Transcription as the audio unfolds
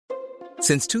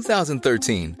Since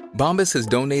 2013, Bombas has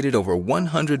donated over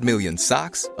 100 million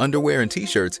socks, underwear, and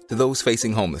T-shirts to those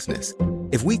facing homelessness.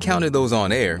 If we counted those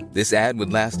on air, this ad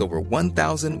would last over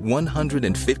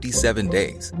 1,157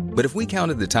 days. But if we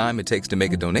counted the time it takes to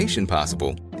make a donation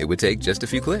possible, it would take just a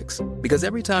few clicks. Because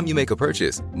every time you make a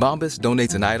purchase, Bombas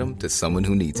donates an item to someone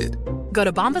who needs it. Go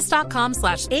to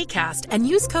bombas.com/ACAST and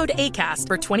use code ACAST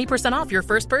for 20% off your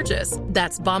first purchase.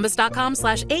 That's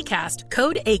bombas.com/ACAST,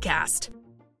 code ACAST.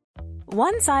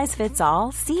 One size fits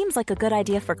all seems like a good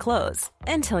idea for clothes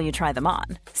until you try them on.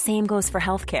 Same goes for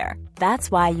healthcare. That's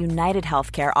why United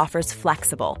Healthcare offers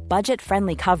flexible,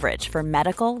 budget-friendly coverage for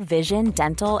medical, vision,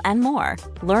 dental, and more.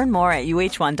 Learn more at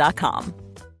uh1.com.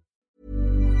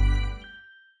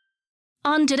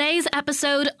 On today's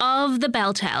episode of The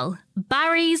Bell Tell,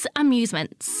 Barry's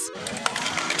Amusements.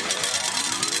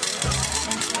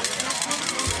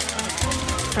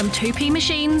 From 2p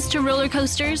machines to roller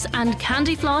coasters and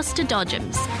candy floss to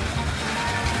dodgems.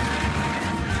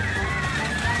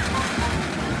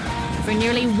 For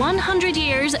nearly 100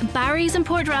 years, Barry's in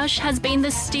Portrush has been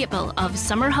the staple of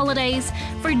summer holidays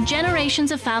for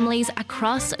generations of families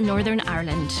across Northern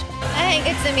Ireland. I think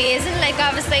it's amazing. Like,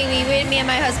 obviously, me and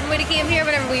my husband would have came here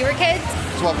whenever we were kids.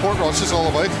 It's what Portrush is all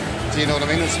about. Do you know what I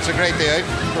mean? It's a great day out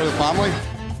for the family.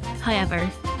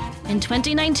 However, in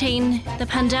 2019, the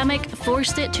pandemic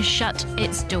forced it to shut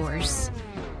its doors.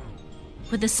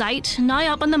 With the site now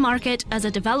up on the market as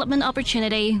a development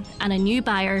opportunity and a new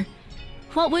buyer,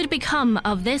 what would become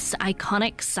of this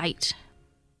iconic site?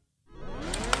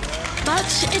 But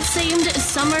it seemed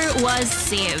summer was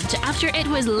saved after it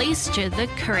was leased to the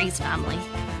Curry's family.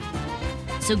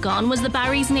 So gone was the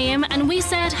Barry's name, and we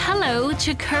said hello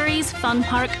to Curry's Fun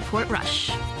Park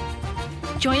Portrush.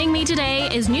 Joining me today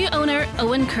is new owner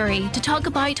Owen Curry to talk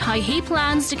about how he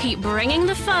plans to keep bringing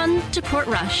the fun to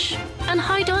Portrush and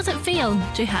how does it feel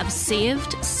to have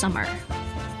saved summer.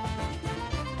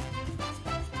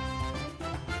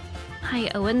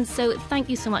 Hi Owen, so thank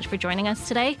you so much for joining us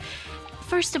today.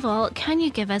 First of all, can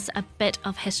you give us a bit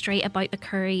of history about the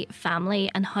Curry family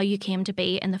and how you came to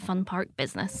be in the fun park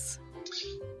business?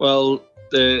 Well,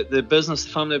 the business,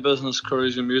 the family business,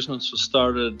 Curry's Amusements, was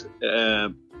started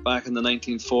back in the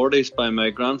 1940s by my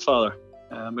grandfather,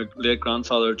 my late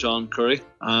grandfather John Curry,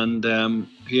 and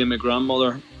he and my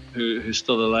grandmother, who's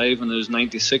still alive and who's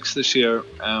 96 this year,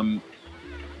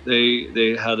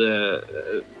 they had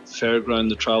a fairground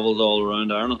that travelled all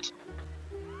around Ireland.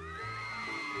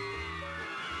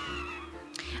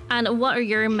 And what are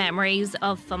your memories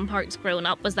of fun parks growing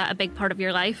up? Was that a big part of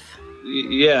your life?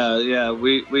 Yeah.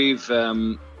 We've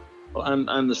I'm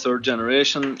the third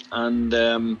generation,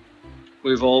 and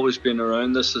we've always been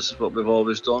around this. This is what we've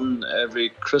always done. Every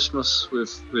Christmas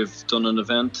we've done an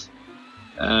event,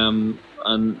 and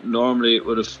normally it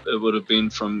would have been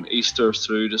from Easter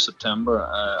through to September,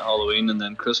 Halloween, and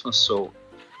then Christmas. So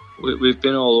we've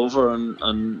been all over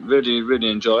and really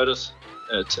enjoyed it.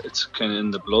 It's kind of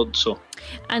in the blood. So.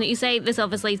 And you say this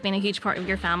obviously has been a huge part of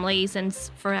your family since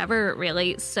forever,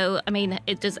 really. So, I mean,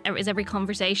 is every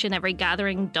conversation, every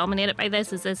gathering dominated by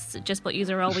this? Is this just what you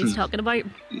are always talking about?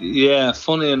 Yeah,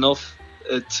 funny enough,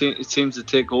 it seems to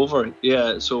take over.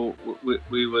 Yeah, so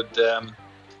we would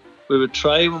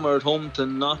try when we're at home to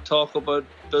not talk about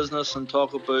business and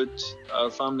talk about our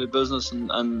family business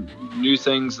and new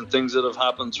things and things that have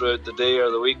happened throughout the day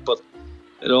or the week, but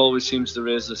it always seems to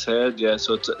raise its head, yeah.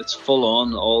 So it's full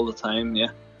on all the time,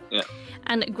 yeah.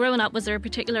 And growing up, was there a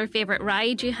particular favourite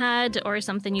ride you had, or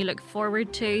something you look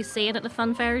forward to seeing at the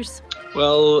fun fairs?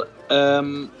 Well,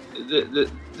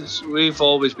 we've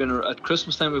always been at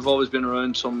Christmas time. We've always been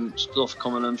around some stuff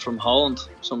coming in from Holland,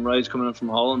 some rides coming in from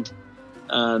Holland,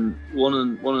 and one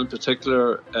in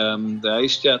particular, the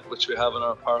Ice Jet, which we have in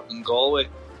our park in Galway.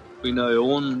 We now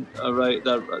own a ride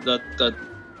that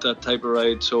type of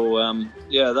ride, so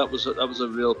that was a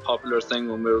real popular thing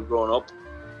when we were growing up,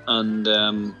 and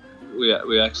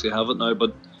we actually have it now.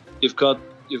 But you've got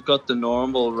the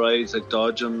normal rides like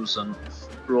dodgems and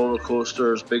roller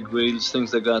coasters, big wheels,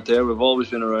 things like that. There, we've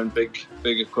always been around big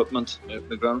equipment.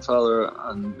 My grandfather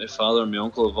and my father and my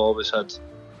uncle have always had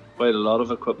quite a lot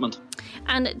of equipment.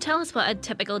 And tell us what a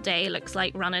typical day looks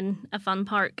like running a fun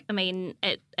park. I mean,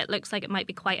 it looks like it might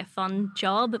be quite a fun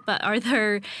job, but are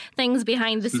there things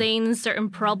behind the scenes, certain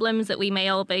problems that we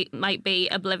might be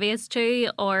oblivious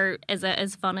to, or is it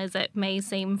as fun as it may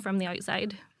seem from the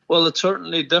outside? Well, it's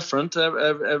certainly different.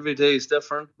 Every day is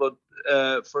different. But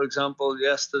for example,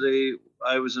 yesterday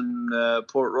I was in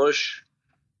Portrush.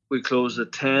 We closed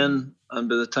at 10, and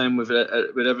by the time with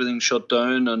everything shut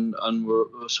down and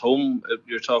was home,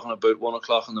 you're talking about 1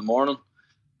 o'clock in the morning.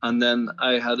 And then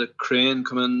I had a crane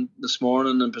come in this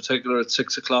morning, in particular at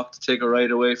 6 o'clock, to take a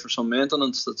ride away for some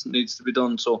maintenance that needs to be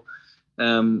done. So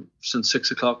since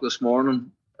 6 o'clock this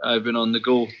morning, I've been on the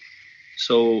go.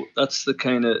 So that's the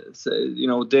kind of,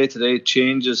 day to day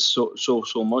changes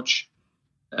so much.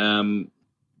 But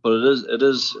it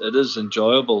is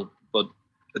enjoyable. But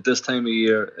at this time of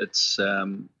year, it's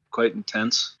quite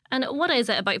intense. And what is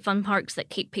it about fun parks that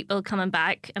keep people coming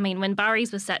back? I mean, when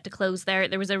Barry's was set to close there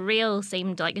was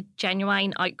seemed like a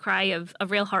genuine outcry of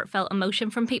real heartfelt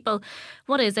emotion from people.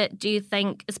 What is it, do you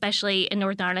think, especially in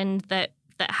Northern Ireland, that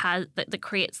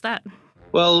creates that?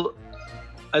 Well,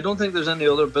 I don't think there's any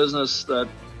other business that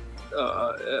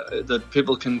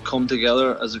people can come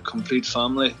together as a complete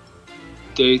family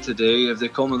day to day. If they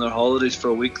come on their holidays for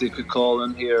a week, they could call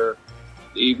in here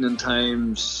evening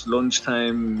times,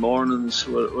 lunchtime, mornings,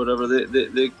 whatever.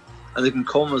 They can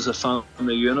come as a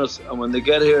family unit, and when they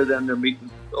get here, then they're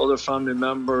meeting other family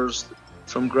members,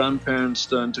 from grandparents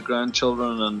down to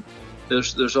grandchildren, and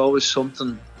there's always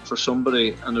something for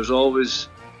somebody, and there's always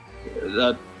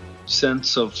that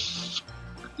sense of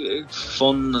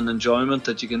fun and enjoyment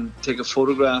that you can take a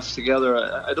photograph together.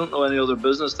 I don't know any other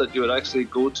business that you would actually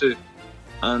go to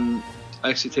and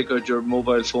actually take out your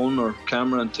mobile phone or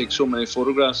camera and take so many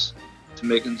photographs to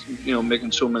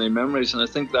making so many memories. And I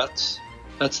think that's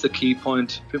the key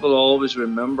point. People always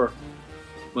remember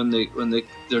when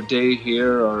their day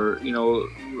here, or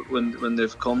when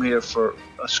they've come here for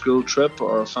a school trip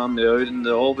or a family outing.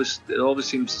 It always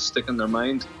seems to stick in their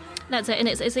mind. That's it, and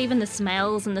it's even the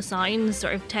smells and the sounds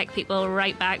sort of take people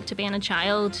right back to being a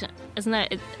child, isn't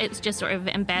it? It's just sort of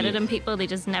embedded in people. They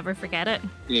just never forget it.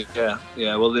 Yeah.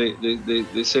 Well,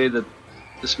 they say that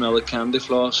the smell of candy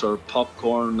floss or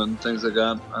popcorn and things like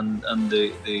that, and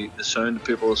the sound of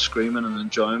people screaming and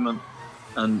enjoyment,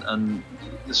 and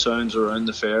the sounds around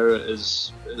the fair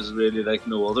is really like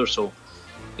no other. So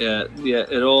yeah,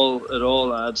 it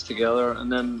all adds together,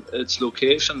 and then its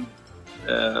location.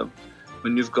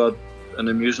 When you've got an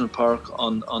amusement park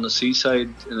on a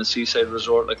seaside, in a seaside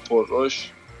resort like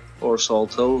Portrush or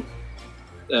Salt Hill,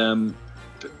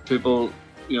 people,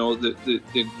 they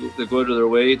go out of their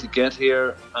way to get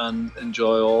here and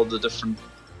enjoy all the different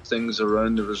things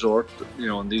around the resort,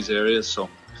 in these areas. So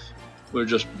we're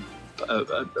just,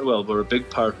 we're a big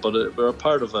part, but we're a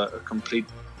part of a complete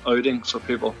outing for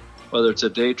people, whether it's a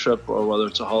day trip or whether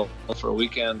it's a haul for a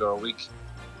weekend or a week.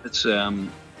 It's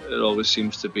it always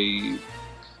seems to be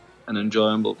an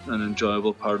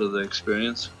enjoyable part of the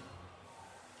experience.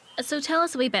 So tell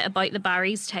us a wee bit about the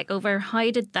Barry's takeover.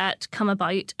 How did that come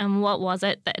about, and what was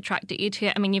it that attracted you to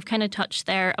it? I mean, you've kind of touched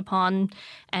there upon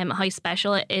how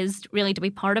special it is really to be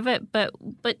part of it, but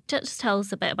just tell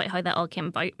us a bit about how that all came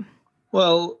about.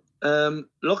 Well,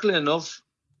 luckily enough,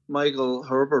 Michael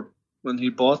Herbert, when he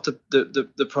bought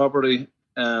the property,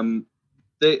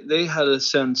 they had a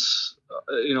sense,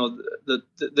 that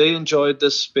they enjoyed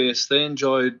this space. They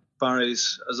enjoyed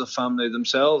Barry's as a family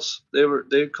themselves.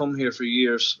 They'd come here for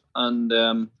years, and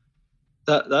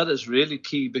that is really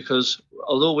key, because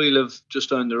although we live just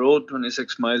down the road,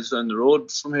 26 miles down the road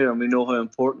from here, and we know how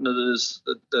important it is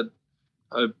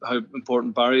how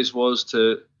important Barry's was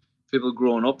to people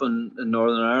growing up in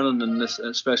Northern Ireland, and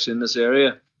especially in this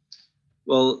area.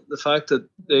 Well, the fact that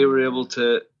they were able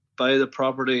to buy the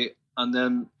property and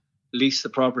then lease the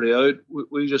property out,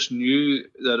 we just knew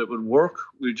that it would work.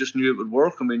 We just knew it would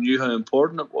work, and we knew how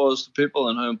important it was to people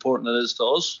and how important it is to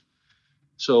us.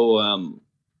 So,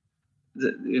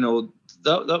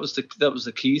 that was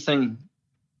the key thing.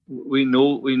 We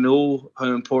know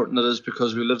how important it is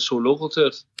because we live so local to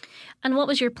it. And what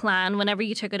was your plan whenever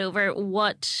you took it over?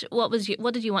 What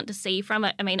did you want to see from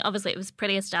it? I mean, obviously it was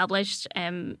pretty established.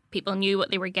 People knew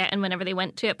what they were getting whenever they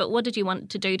went to it. But what did you want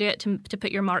to do to it to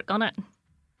put your mark on it?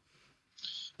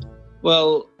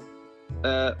 Well,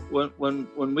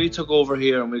 when we took over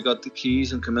here and we got the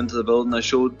keys and come into the building, I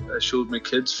showed my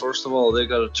kids first of all. They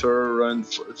got a tour around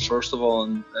first of all,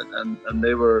 and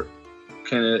they were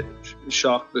kind of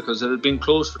shocked because it had been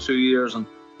closed for 2 years and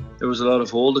there was a lot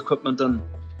of old equipment in.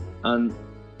 And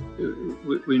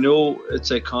we know it's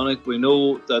iconic. We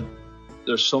know that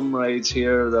there's some rides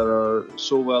here that are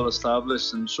so well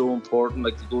established and so important,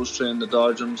 like the Ghost Train, the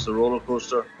Dodgems, the roller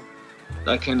coaster,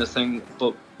 that kind of thing.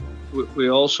 But we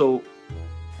have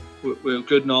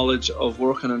good knowledge of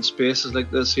working in spaces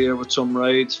like this here with some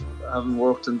rides, having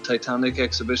worked in Titanic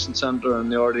Exhibition Centre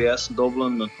and the RDS in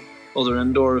Dublin and other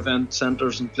indoor event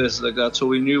centres and places like that. So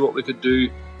we knew what we could do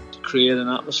to create an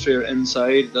atmosphere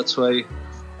inside. That's why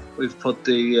we've put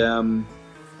the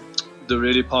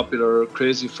really popular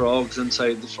Crazy Frogs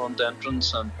inside the front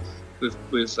entrance, and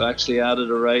we've actually added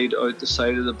a ride out the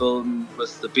side of the building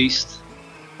with the Beast,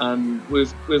 and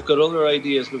we've got other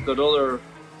ideas. We've got other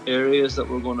areas that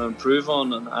we're going to improve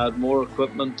on and add more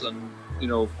equipment and, you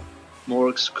know,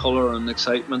 more colour and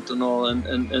excitement and all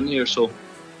in here. So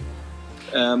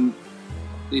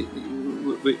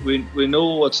we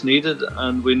know what's needed,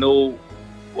 and we know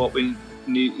what we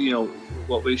need, you know,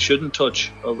 what we shouldn't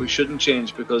touch or we shouldn't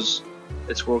change, because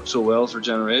it's worked so well for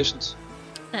generations.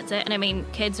 That's it. And I mean,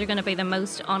 kids are going to be the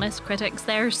most honest critics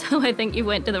there, so I think you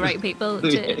went to the right people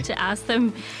to ask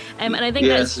them. And I think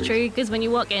that's true, because when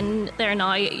you walk in there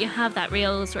now, you have that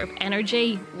real sort of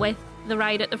energy with the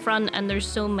ride at the front, and there's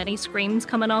so many screams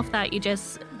coming off that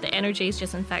the energy is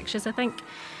just infectious, I think.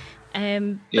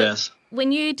 Yes.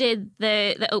 When you did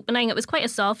the opening, it was quite a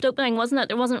soft opening, wasn't it?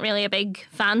 There wasn't really a big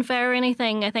fanfare or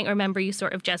anything. I remember you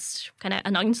sort of just kind of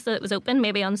announced that it was open,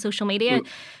 maybe on social media.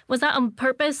 Was that on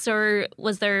purpose, or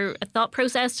was there a thought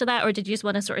process to that, or did you just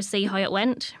want to sort of see how it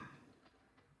went?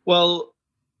 Well,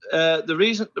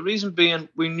 the reason being,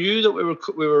 we knew that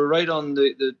we were right on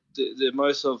the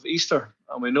mouth of Easter,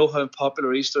 and we know how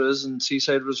popular Easter is in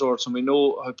seaside resorts, and we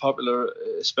know how popular,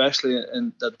 especially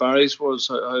in that Barry's was,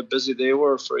 how busy they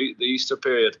were for the Easter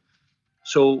period.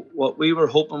 So what we were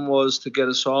hoping was to get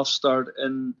a soft start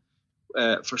in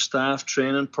for staff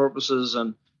training purposes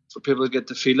and for people to get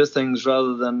the feel of things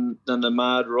rather than the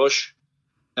mad rush.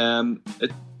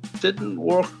 It didn't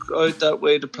work out that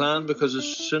way to plan, because as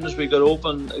soon as we got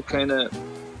open, it kind of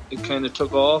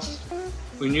took off.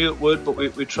 We knew it would, but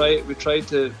we tried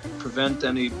to prevent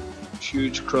any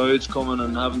huge crowds coming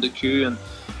and having to queue. And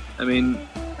I mean,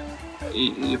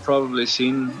 you've probably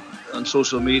seen on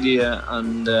social media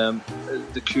and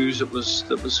the queues that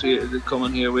was here,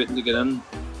 coming here waiting to get in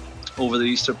over the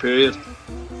Easter period.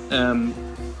 And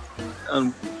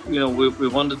you know, we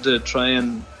wanted to try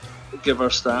and give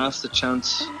our staff the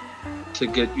chance to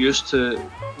get used to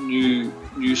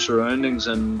new surroundings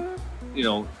and, you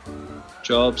know,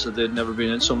 jobs that they'd never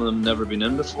been in. Some of them never been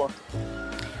in before.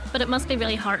 But it must be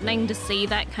really heartening to see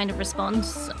that kind of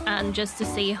response, and just to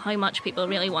see how much people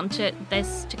really wanted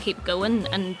this to keep going,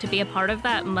 and to be a part of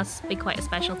that must be quite a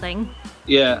special thing.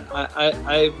 Yeah,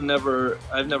 I've never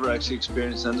actually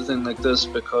experienced anything like this,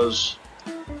 because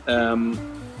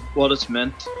what it's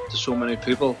meant to so many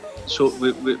people. So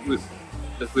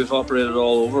we've operated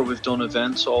all over. We've done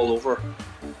events all over,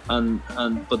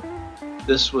 but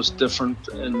this was different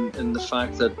in the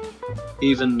fact that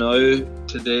even now,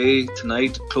 today,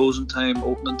 tonight, closing time,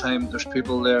 opening time, there's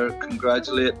people there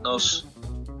congratulating us.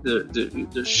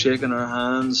 They're shaking our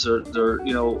hands. They're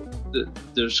you know,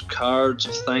 there's cards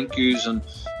of thank yous and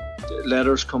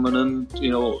letters coming in,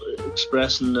 you know,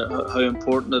 expressing how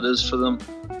important it is for them.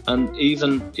 And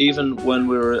even when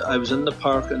I was in the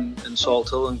park in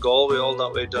Salthill and Galway, all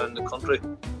that way down the country,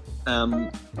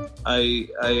 I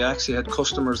actually had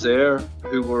customers there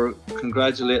who were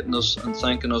congratulating us and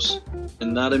thanking us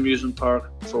in that amusement park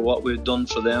for what we'd done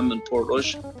for them in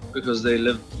Portrush, because they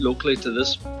lived locally to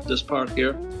this park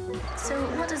here. So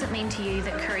what does it mean to you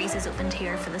that Curry's is opened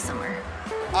here for the summer?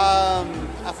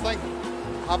 I think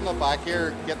having it back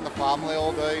here, getting the family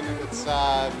all down, it's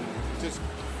just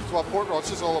what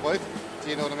Portrush is all about. Do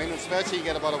you know what I mean? Especially you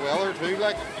get a bit of weather too,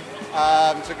 like.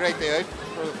 It's a great day out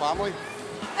for the family.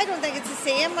 I don't think it's the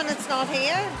same when it's not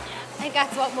here. I think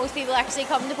that's what most people actually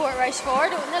come to Portrush for,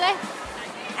 don't they? Like?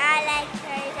 I like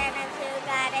Curry's and I'm so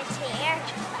glad it's here.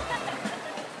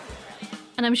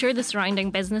 And I'm sure the surrounding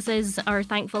businesses are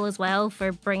thankful as well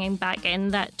for bringing back in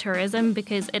that tourism,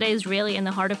 because it is really in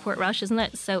the heart of Portrush, isn't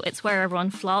it? So it's where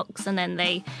everyone flocks, and then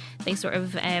they sort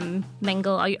of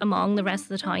mingle out among the rest of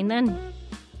the town then.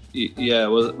 Yeah,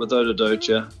 without a doubt,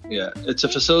 yeah. It's a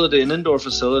facility, an indoor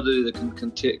facility that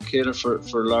can cater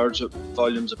for large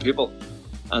volumes of people,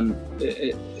 and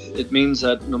it means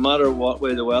that no matter what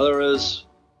way the weather is,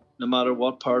 no matter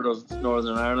what part of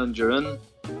Northern Ireland you're in,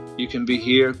 you can be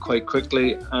here quite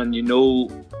quickly, and you know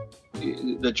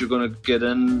that you're going to get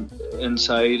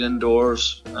inside,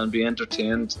 indoors, and be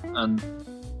entertained, and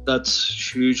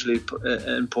that's hugely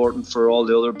important for all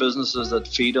the other businesses that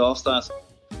feed off that.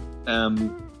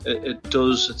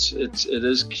 It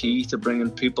is key to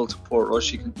bringing people to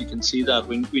Portrush. You can see that.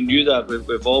 We knew that.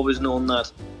 We've always known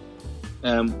that,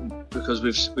 because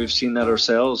we've seen that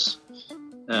ourselves.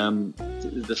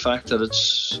 The fact that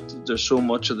there's so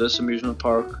much of this amusement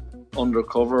park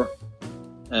undercover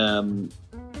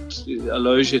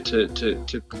allows you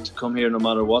to come here no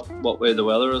matter what way the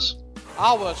weather is.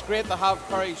 Well, it's great to have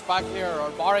Curry's back here, or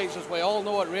Barry's as we all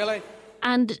know it, really.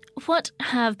 And what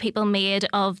have people made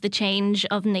of the change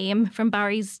of name from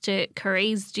Barry's to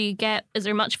Curry's? Is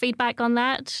there much feedback on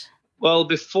that? Well,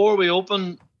 before we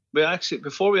open,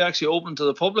 before we actually opened to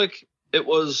the public, it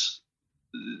was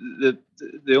the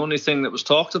only thing that was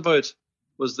talked about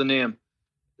was the name.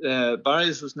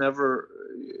 Barry's was never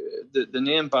the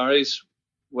name Barry's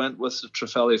went with the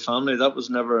Treffelli family. That was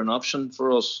never an option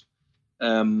for us.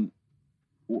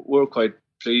 We're quite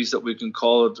pleased that we can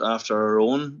call it after our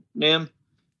own name,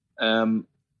 and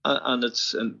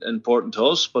it's important to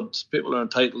us. But people are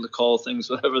entitled to call things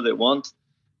whatever they want,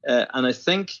 and I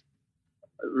think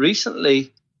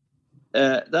recently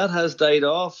that has died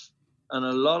off. And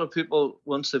a lot of people,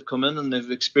 once they've come in and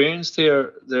they've experienced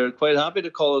here, they're quite happy to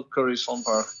call it Curry's Fun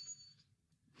Park.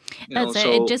 That's it.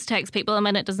 It just takes people a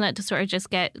minute, doesn't it, to sort of just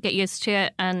get used to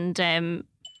it. And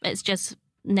it's just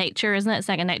nature, isn't it?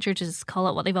 Second nature to just call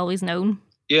it what they've always known.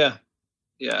 Yeah.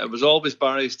 It was always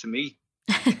Barry's to me.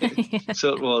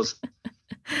 So it was.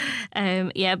 But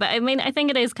I mean, I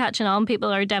think it is catching on.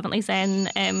 People are definitely saying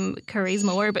Curry's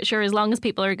more, but sure, as long as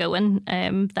people are going,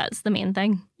 that's the main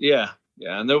thing. Yeah,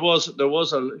 and there was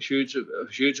a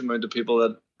huge amount of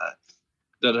people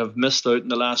that have missed out in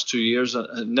the last 2 years and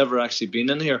had never actually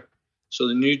been in here. So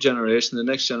the new generation, the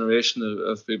next generation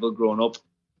of people growing up,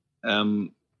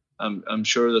 I'm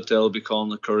sure that they'll be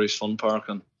calling it Curry's Fun Park,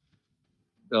 and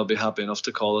they'll be happy enough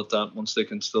to call it that once they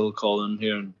can still call in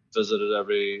here and visit it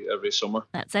every summer.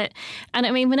 That's it. And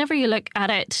I mean, whenever you look at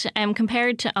it,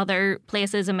 compared to other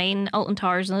places, I mean, Alton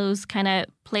Towers and those kind of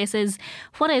places,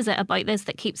 what is it about this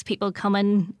that keeps people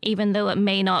coming, even though it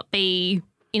may not be,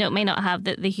 it may not have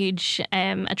the huge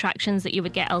attractions that you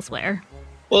would get elsewhere?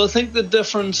 Well, I think the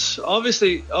difference,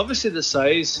 obviously the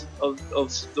size of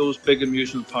those big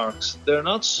amusement parks, they're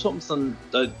not something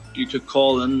that you could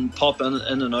call in, pop in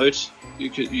and out. You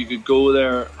could go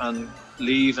there and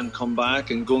leave and come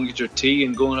back and go and get your tea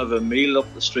and go and have a meal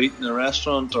up the street in a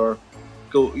restaurant, or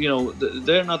go.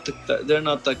 They're not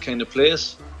that kind of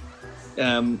place.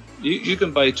 You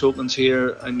can buy tokens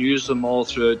here and use them all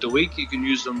throughout the week. You can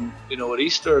use them, at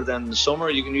Easter. Then in the summer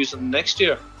you can use them next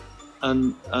year,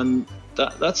 and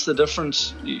that's the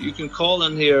difference. You can call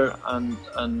in here and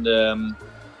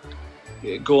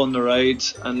go on the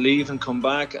rides and leave and come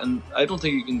back, and I don't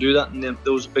think you can do that in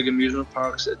those big amusement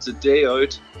parks. It's a day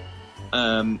out,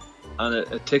 and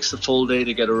it takes the full day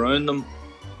to get around them,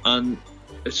 and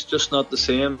it's just not the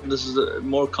same. This is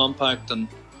more compact and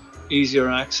easier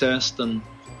accessed, and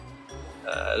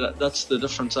that's the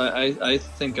difference, I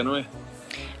think, anyway.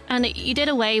 And you did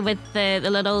away with the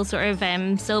little sort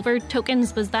of silver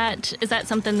tokens. Is that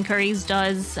something Curry's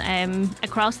does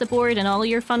across the board in all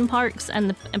your fun parks,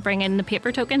 and bring in the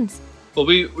paper tokens? Well,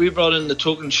 we brought in the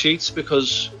token sheets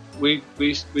because we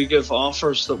give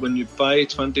offers that when you buy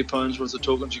 £20 worth of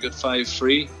tokens, you get 5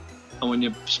 free, and when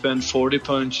you spend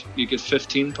 £40, you get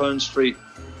 £15 free.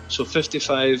 So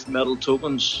 55 metal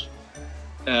tokens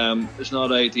is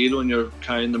not ideal when you're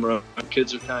carrying them around.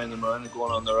 Kids are carrying them around and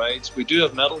going on the rides. We do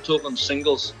have metal tokens,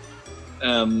 singles,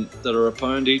 that are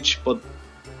 £1 each, but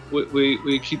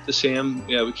we keep the same.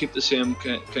 Yeah, we keep the same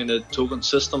kind of token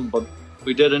system. But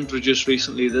we did introduce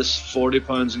recently this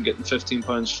 £40 and getting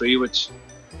 £15 free, which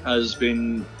has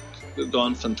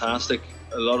gone fantastic.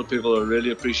 A lot of people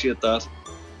really appreciate that.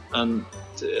 And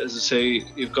as I say,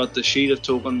 you've got the sheet of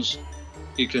tokens.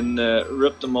 You can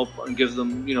rip them up and give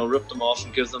them, rip them off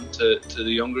and give them to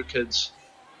the younger kids,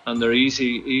 and they're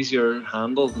easier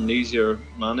handled and easier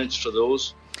managed for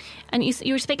those. And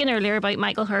you were speaking earlier about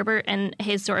Michael Herbert and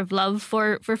his sort of love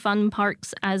for fun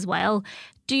parks as well.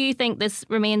 Do you think this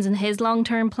remains in his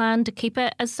long-term plan to keep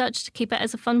it as such, to keep it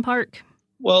as a fun park?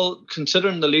 Well,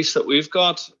 considering the lease that we've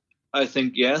got, I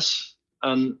think yes.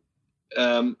 And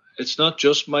it's not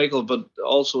just Michael, but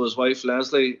also his wife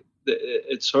Leslie.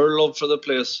 It's her love for the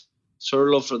place. It's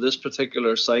her love for this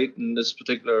particular site and this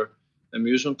particular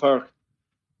amusement park.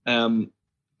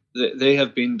 They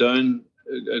have been down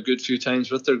a good few times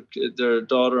with their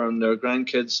daughter and their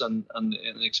grandkids and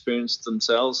experienced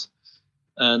themselves,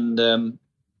 and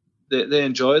they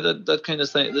enjoy that kind of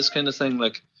thing. This kind of thing,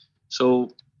 like,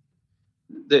 so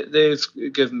they've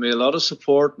given me a lot of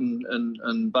support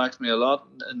and backed me a lot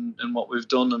in what we've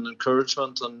done and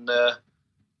encouragement, and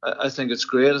I think it's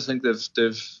great. I think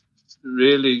they've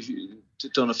really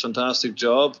done a fantastic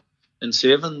job in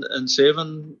saving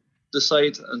the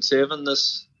site and saving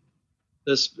this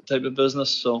type of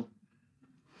business. So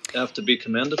you have to be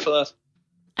commended for that.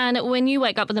 And when you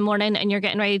wake up in the morning and you're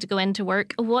getting ready to go into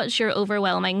work, what's your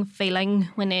overwhelming feeling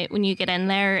when you get in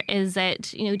there? Is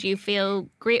it, do you feel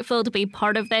grateful to be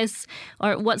part of this,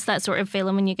 or what's that sort of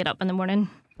feeling when you get up in the morning?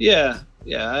 Yeah,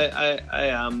 I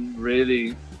am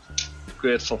really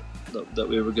grateful that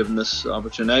we were given this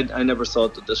opportunity. I never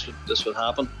thought that this would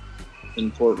happen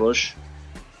in Portrush.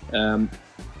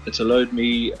 it's allowed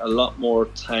me a lot more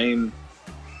time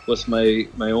with my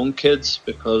own kids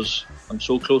because I'm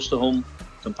so close to home in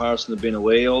comparison to being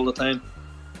away all the time.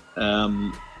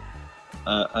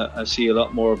 I see a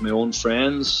lot more of my own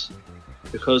friends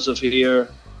because of here,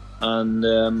 and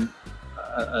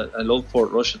I love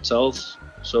Portrush itself.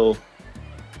 So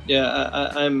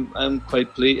yeah, I'm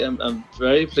quite pleased. I'm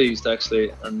very pleased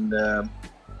actually, and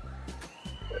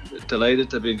delighted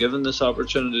to be given this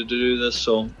opportunity to do this.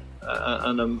 So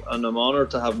and I'm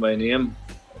honoured to have my name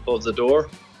above the door.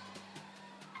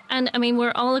 And I mean,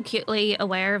 we're all acutely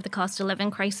aware of the cost of living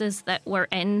crisis that we're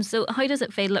in. So how does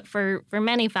it feel that for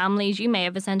many families, you may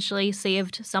have essentially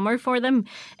saved summer for them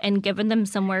and given them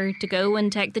somewhere to go and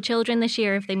take the children this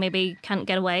year if they maybe can't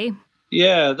get away?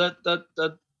 Yeah,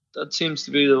 that seems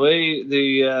to be the way.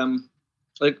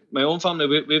 Like my own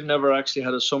family, we've never actually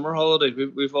had a summer holiday.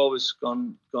 We've always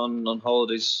gone on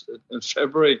holidays in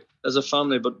February as a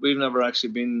family, but we've never actually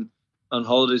been on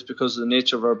holidays because of the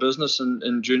nature of our business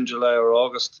in June, July or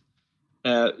August.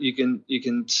 You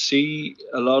can see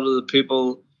a lot of the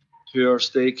people who are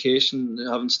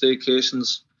having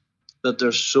staycations, that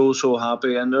they're so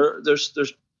happy, and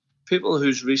there's people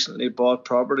who's recently bought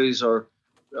properties or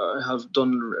have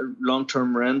done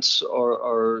long-term rents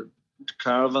or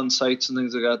caravan sites and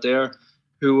things like that there,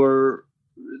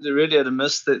 they really had a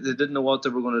miss. They didn't know what they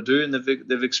were going to do, and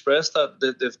they've expressed that.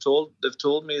 They've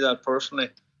told me that personally,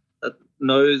 that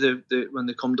now when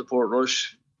they come to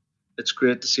Portrush, it's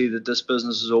great to see that this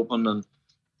business is open and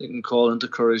they can call into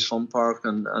Curry's Fun Park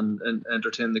and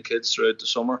entertain the kids throughout the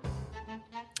summer.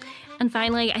 And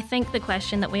finally, I think the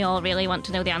question that we all really want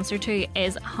to know the answer to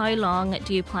is, how long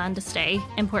do you plan to stay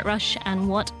in Portrush, and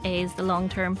what is the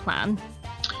long-term plan?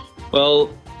 Well,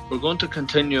 we're going to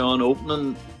continue on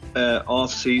opening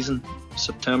off-season,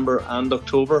 September and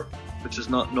October, which is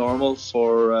not normal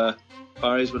for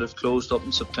Barry's would have closed up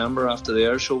in September after the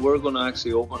air show. We're going to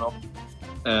actually open up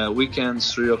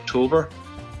weekends through October.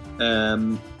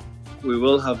 We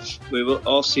will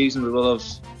off season. We will have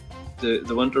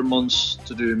the winter months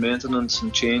to do maintenance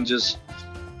and changes.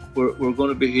 We're going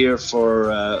to be here for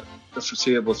the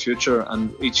foreseeable future,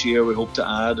 and each year we hope to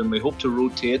add, and we hope to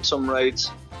rotate some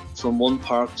rides from one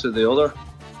park to the other.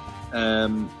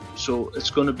 So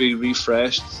it's going to be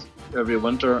refreshed every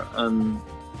winter, and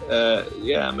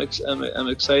I'm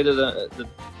excited at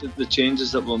the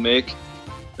changes that we'll make,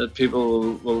 that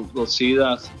people will see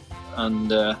that,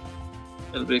 and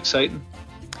it'll be exciting.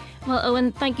 Well,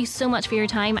 Owen, thank you so much for your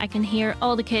time. I can hear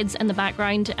all the kids in the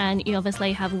background, and you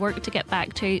obviously have work to get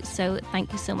back to, so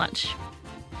thank you so much.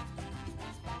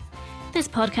 This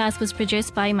podcast was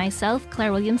produced by myself,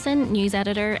 Claire Williamson, news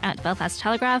editor at Belfast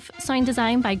Telegraph, sound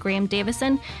design by Graham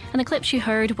Davison, and the clips you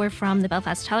heard were from the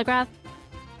Belfast Telegraph.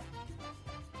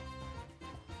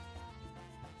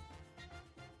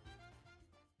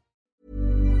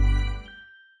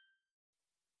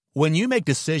 When you make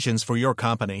decisions for your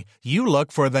company, you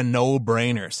look for the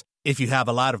no-brainers. If you have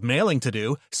a lot of mailing to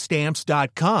do,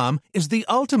 Stamps.com is the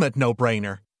ultimate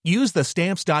no-brainer. Use the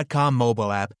Stamps.com mobile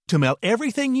app to mail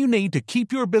everything you need to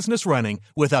keep your business running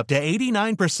with up to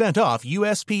 89% off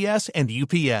USPS and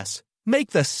UPS.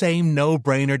 Make the same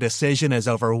no-brainer decision as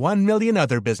over 1 million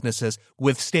other businesses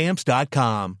with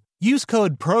Stamps.com. Use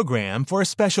code PROGRAM for a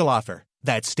special offer.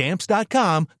 That's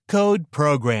Stamps.com, code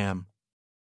PROGRAM.